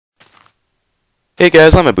Hey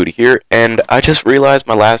guys, I'm a Booty here, and I just realized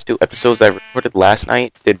my last two episodes that I recorded last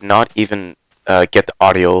night did not even get the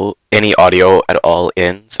audio, any audio at all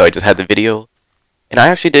in, so I just had the video. And I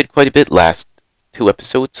actually did quite a bit last two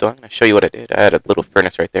episodes, so I'm going to show you what I did. I had a little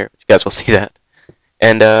furnace right there, you guys will see that.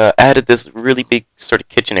 And I added this really big sort of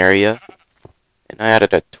kitchen area, and I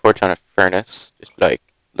added a torch on a furnace, just like,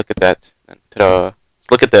 look at that, and ta-da.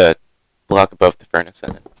 Look at the block above the furnace,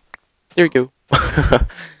 and then, there you go.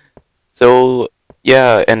 So,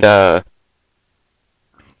 yeah, and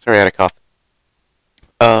sorry, I had a cough.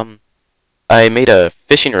 I made a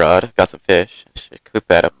fishing rod, got some fish. I should cook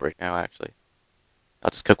that up right now, actually.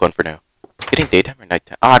 I'll just cook one for now. Getting daytime or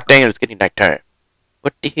nighttime? Ah, dang it, it's getting nighttime.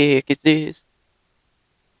 What the heck is this?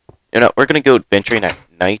 You know, we're gonna go adventuring at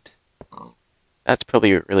night. That's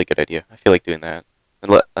probably a really good idea. I feel like doing that.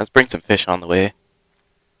 And let's bring some fish on the way.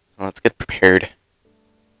 So let's get prepared.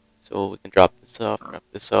 So we can drop this off,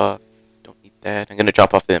 Don't need that. I'm gonna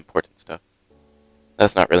drop off the important stuff.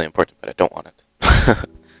 That's not really important, but I don't want it.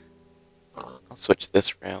 I'll switch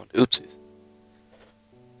this around. Oopsies.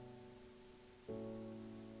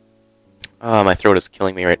 My throat is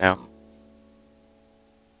killing me right now.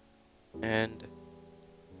 And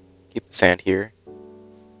keep the sand here.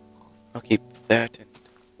 I'll keep that. And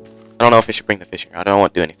I don't know if I should bring the fishing rod. I don't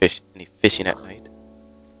want to do any fishing at night.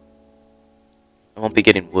 I won't be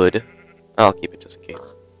getting wood. I'll keep it just in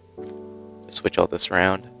case. Just switch all this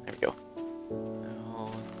around. There we go.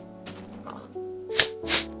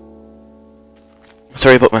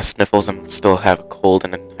 Sorry about my sniffles. I still have a cold,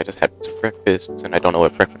 and I just had some breakfast, and I don't know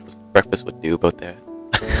what breakfast would do about that.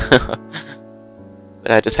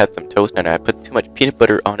 But I just had some toast, and I put too much peanut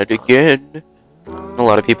butter on it again. And a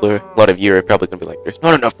lot of you are probably gonna be like, "There's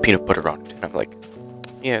not enough peanut butter on it," and I'm like,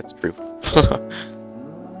 "Yeah, it's true."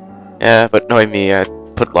 Yeah, but knowing me, I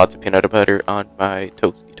put lots of peanut butter on my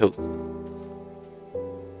toasty toast.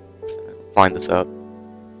 So I'll line this up.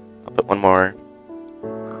 I'll put one more.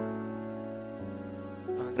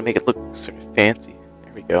 I'm gonna make it look sort of fancy.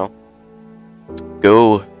 There we go. Let's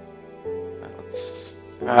go.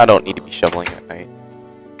 I don't need to be shoveling at night.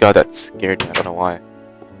 God, that scared me. I don't know why.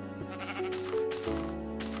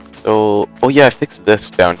 So, oh yeah, I fixed this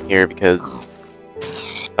down here because,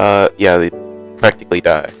 yeah, they practically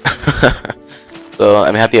die. So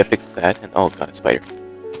I'm happy I fixed that. And oh god, a spider.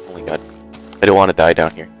 Oh my god, I don't want to die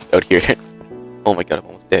down here, out here. Oh my god, I'm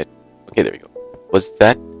almost dead. Okay, there we go. Was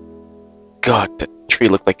that? God, that tree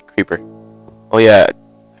looked like a creeper. Oh yeah,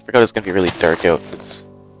 I forgot it was gonna be really dark out because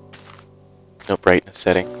there's no brightness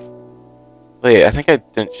setting. Wait, I think I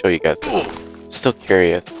didn't show you guys that. I'm still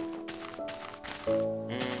curious.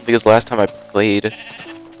 Because last time I played,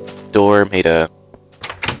 door made a...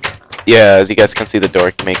 Yeah, as you guys can see, the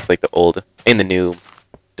door makes like the old and the new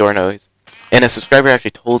door noise. And a subscriber actually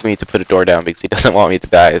told me to put a door down because he doesn't want me to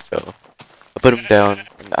die, so I put him down.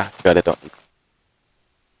 And I forgot I don't need...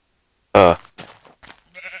 I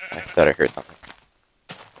thought I heard something.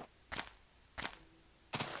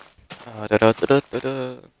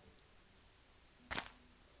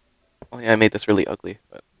 Oh yeah, I made this really ugly,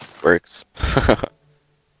 but it works.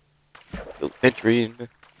 Go venturing. I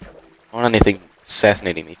don't want anything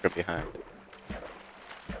assassinating me from behind.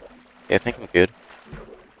 Yeah, I think I'm good.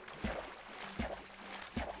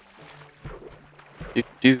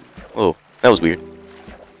 Oh, that was weird.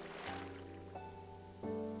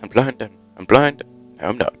 I'm blind. I'm blind. No,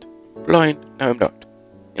 I'm not. Blind. No, I'm not.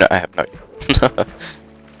 You know, I have no idea.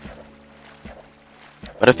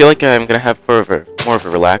 But I feel like I'm gonna have more of a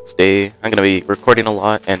relaxed day. I'm gonna be recording a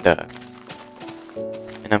lot, and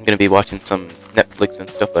I'm gonna be watching some Netflix and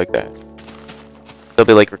stuff like that. So I'll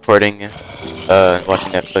be like recording,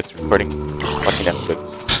 watching Netflix, watching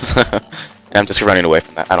Netflix. And I'm just running away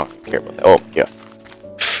from that. I don't even care about that. Oh my god.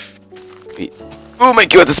 Wait. Oh my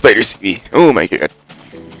god, the spiders see me. Oh my god.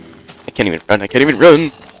 I can't even run. I can't even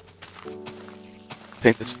run. I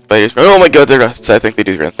think the spiders run. Oh my god, they're us. I think they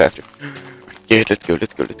do run faster. Yeah, let's go,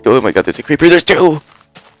 let's go, let's go. Oh my god, there's a creeper. There's two.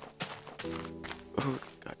 Oh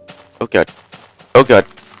god. Oh god. Oh god.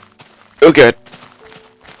 Oh god.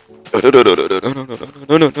 Oh no no no no no no no no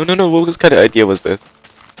no no no no no. What kind of idea was this?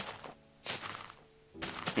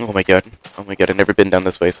 Oh my god. Oh my god, I've never been down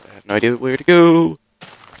this way, so I have no idea where to go.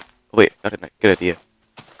 Oh, wait, got a good idea.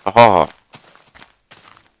 Aha.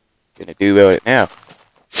 Gonna do about it now.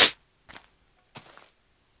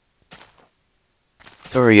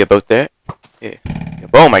 Sorry about that. Yeah.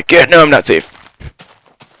 Oh my god, no, I'm not safe.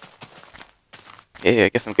 Yeah, I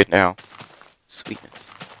guess I'm good now.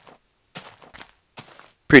 Sweetness.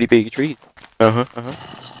 Pretty big trees.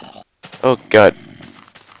 Oh god.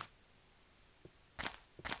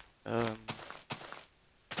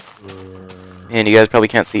 Man, you guys probably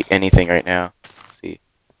can't see anything right now. Let's see.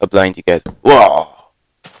 I'll blind you guys. Whoa!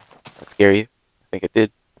 That scare you? I think it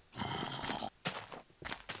did.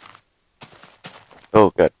 Oh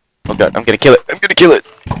god. Oh god, I'm gonna kill it! I'm gonna kill it!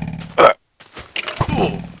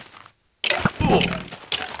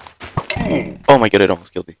 Oh my god, it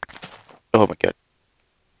almost killed me. Oh my god.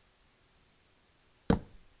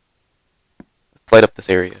 Let's light up this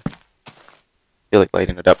area. I feel like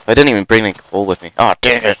lighting it up. I didn't even bring any coal with me. Oh,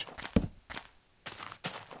 dang it!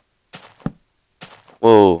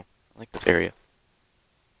 Whoa. I like this area.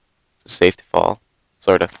 It's safe to fall.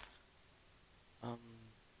 Sorta.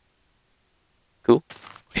 Cool.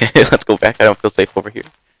 Let's go back. I don't feel safe over here.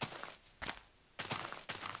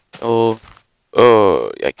 Oh.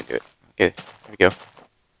 Oh, yeah, I can do it. Okay, here we go.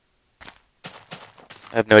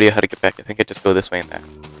 I have no idea how to get back. I think I just go this way and that.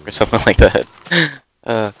 Or something like that.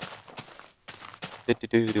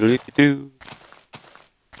 Do-do-do-do-do-do-do.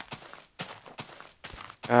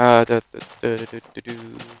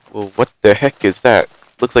 Whoa, what the heck is that?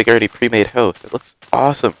 Looks like already pre-made house. It looks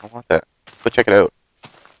awesome. I want that. Let's go check it out.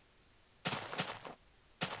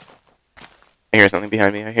 I hear something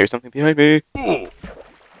behind me. I hear something behind me.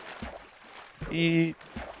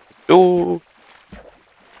 Oh.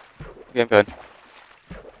 Okay, I'm fine.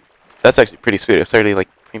 That's actually pretty sweet. It's already like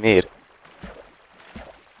pre-made.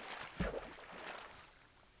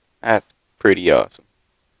 That's pretty awesome.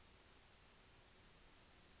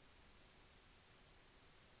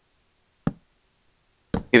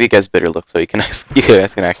 Give you guys a better look so you guys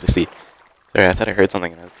can actually see. Sorry, I thought I heard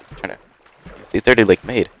something and I was trying to see. It's already like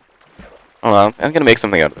made. Oh well, I'm gonna make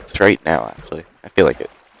something out of this right now. Actually, I feel like it.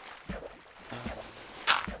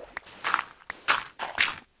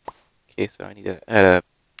 Okay, so I need to add a.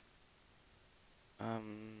 I don't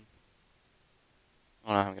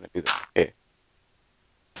know how I'm gonna do this. Okay.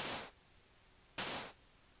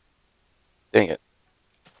 Dang it.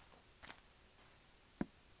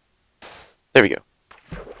 There we go.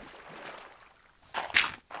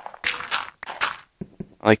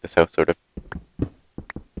 I like this house, sort of.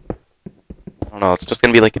 I don't know, it's just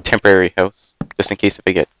gonna be like a temporary house, just in case if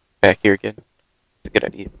I get back here again. It's a good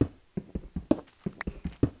idea.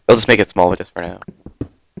 I'll just make it smaller just for now.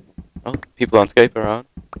 Oh, people on Skype are on.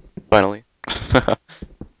 Finally.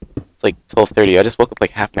 It's like 12:30. I just woke up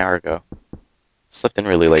like half an hour ago. Slept in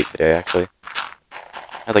really late today, actually.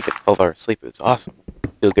 I had like a 12-hour sleep. It was awesome.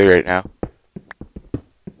 Feel good right now.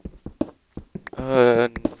 There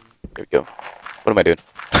we go. What am I doing?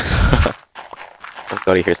 Oh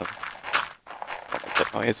god, I hear something. I don't like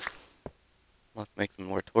that noise. Let's make some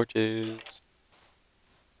more torches.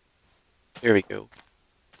 There we go.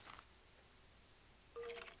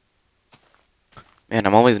 Man,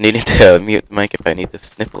 I'm always needing to mute the mic if I need to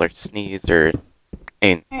sniffle or sneeze or...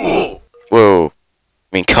 Whoa.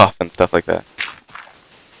 I mean cough and stuff like that.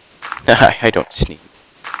 I don't sneeze.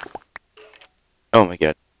 Oh my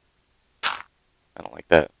god. I don't like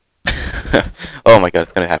that. Oh my god,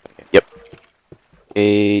 it's gonna happen again. Yep.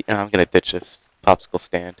 Okay, now I'm gonna ditch this popsicle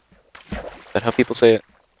stand. Is that how people say it?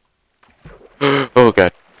 Oh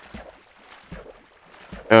god.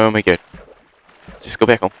 Oh my god. Let's just go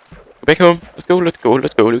back home. Go back home. Let's go, let's go,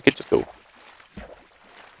 let's go. We can just go.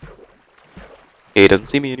 Okay, he doesn't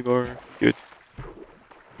see me anymore. Good.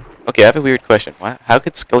 Okay, I have a weird question. How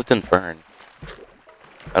could skeleton burn?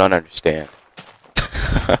 I don't understand.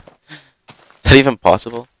 Is that even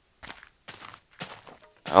possible?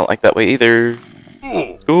 I don't like that way either.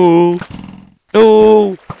 Let's go.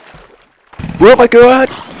 No! Oh my god!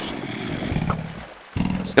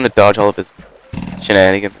 I'm just gonna dodge all of his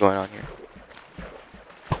shenanigans going on here.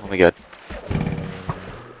 Oh my god.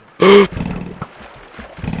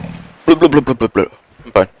 Blah, blah, blah, blah, blah, blah.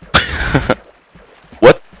 I'm fine.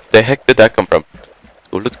 What the heck did that come from? Let's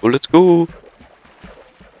go, let's go, let's go!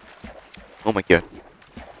 Oh my god.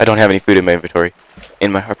 I don't have any food in my inventory.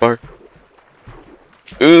 In my hotbar.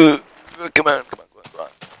 Come on, come on, come on, come on.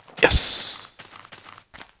 Yes!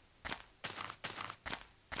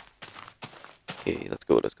 Okay, let's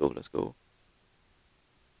go, let's go, let's go.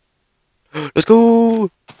 Let's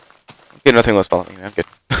go! Okay, nothing was following me. I'm good.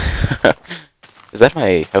 Is that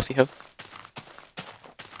my housey house?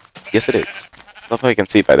 Yes, it is. Love how I can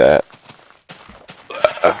see by that.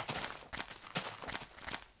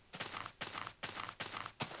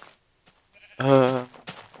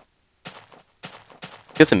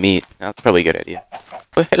 Get some meat. That's probably a good idea.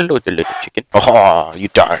 Oh, hello, the little chicken. Oh, you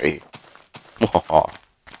die. Oh.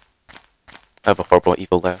 I have a horrible,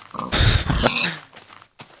 evil laugh.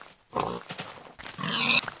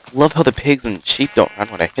 Love how the pigs and sheep don't run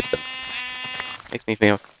when I hit them. Makes me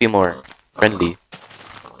feel more friendly.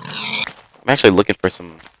 I'm actually looking for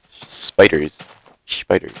some spiders.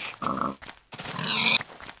 Spiders. I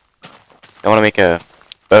want to make a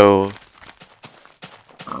bow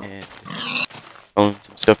and own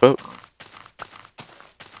some stuff out.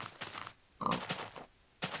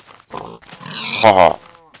 Oh,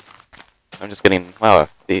 I'm just getting, wow,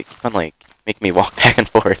 they keep on like making me walk back and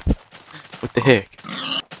forth. What the heck?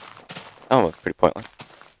 Oh, it's pretty pointless.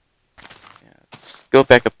 Yeah, let's go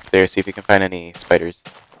back up there, see if we can find any spiders.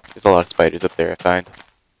 There's a lot of spiders up there, I find.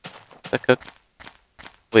 Is that cooked?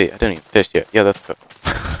 Wait, I didn't even fish yet. Yeah, that's cooked.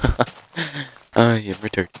 I am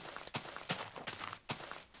retarded.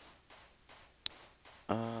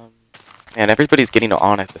 Man, everybody's getting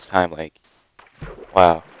on at this time, like,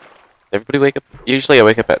 wow. Everybody wake up? Usually I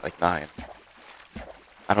wake up at like 9.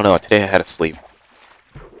 I don't know, today I had to sleep.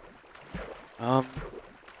 I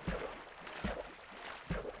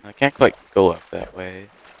can't quite go up that way.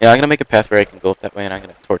 Yeah, I'm gonna make a path where I can go up that way and I'm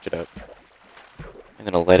gonna torch it up. I'm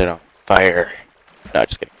gonna light it on fire. No,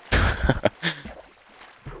 just kidding.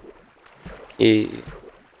 Okay.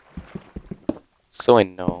 So I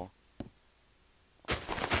know.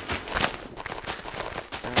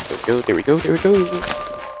 There we go, there we go.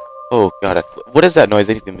 Oh god, what does that noise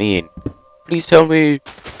even mean? Please tell me.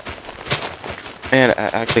 Man, I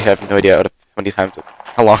actually have no idea out of how many times,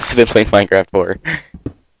 how long I've been playing Minecraft for.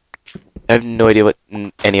 I have no idea what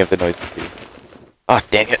any of the noises do. Ah,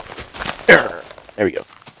 dang it. There we go.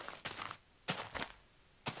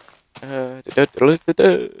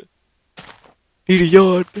 Need a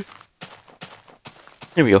yawn.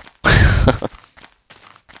 There we go.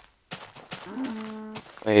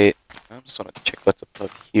 Wait, I just want to check what's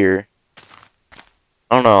above here.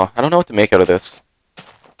 I don't know. I don't know what to make out of this.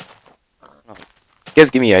 You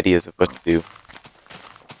guys give me ideas of what to do.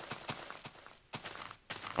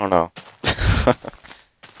 I don't know.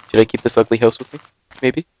 Should I keep this ugly house with me?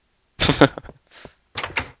 Maybe?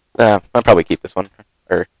 I'll probably keep this one.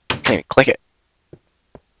 Or, I can't even click it.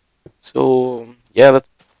 So, yeah, that's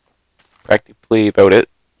practically about it.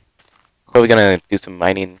 Probably gonna do some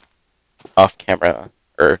mining off camera,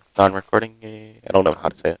 or non-recording. I don't know how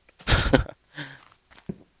to say it.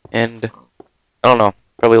 And, I don't know,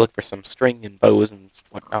 probably look for some string and bows and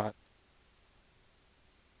whatnot.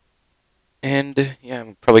 And, yeah,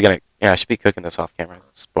 I'm probably gonna, yeah, I should be cooking this off camera.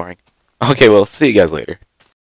 It's boring. Okay, well, see you guys later.